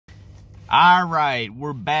All right,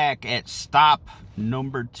 we're back at stop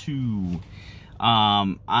number 2.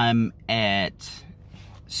 I'm at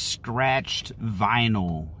Scratched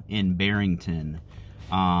Vinyl in Barrington.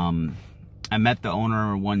 I met the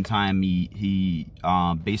owner one time. He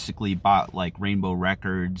basically bought like Rainbow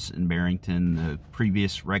Records in Barrington, the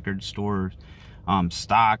previous record store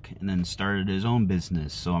stock, and then started his own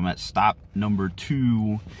business. So I'm at stop number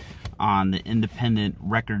 2 on the independent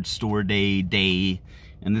record store day.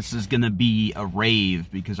 And this is gonna be a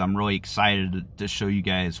rave because I'm really excited to show you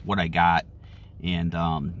guys what I got. And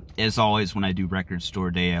as always, when I do record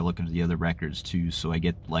store day, I look at the other records too, so I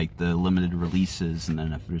get like the limited releases, and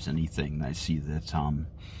then if there's anything that I see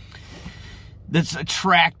that's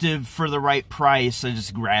attractive for the right price, I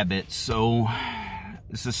just grab it. So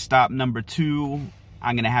this is stop number 2.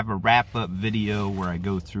 I'm gonna have a wrap-up video where I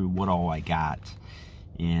go through what all I got.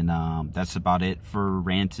 And that's about it for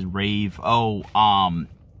Rant and Rave. Oh,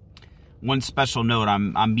 one special note,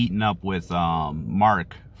 I'm meeting up with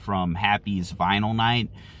Mark from Happy's Vinyl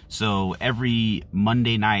Night. So every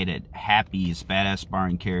Monday night at Happy's Badass Bar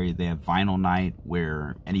and Carry, they have Vinyl Night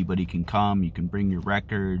where anybody can come. You can bring your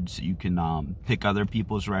records, you can pick other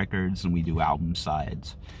people's records, and we do album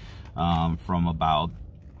sides from about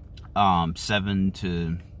 7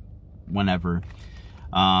 to whenever.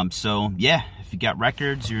 So yeah, if you got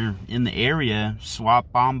records, you're in the area, swap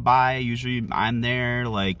on by. Usually I'm there,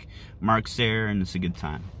 like Mark's there, and it's a good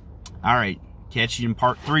time. All right, catch you in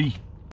part 3.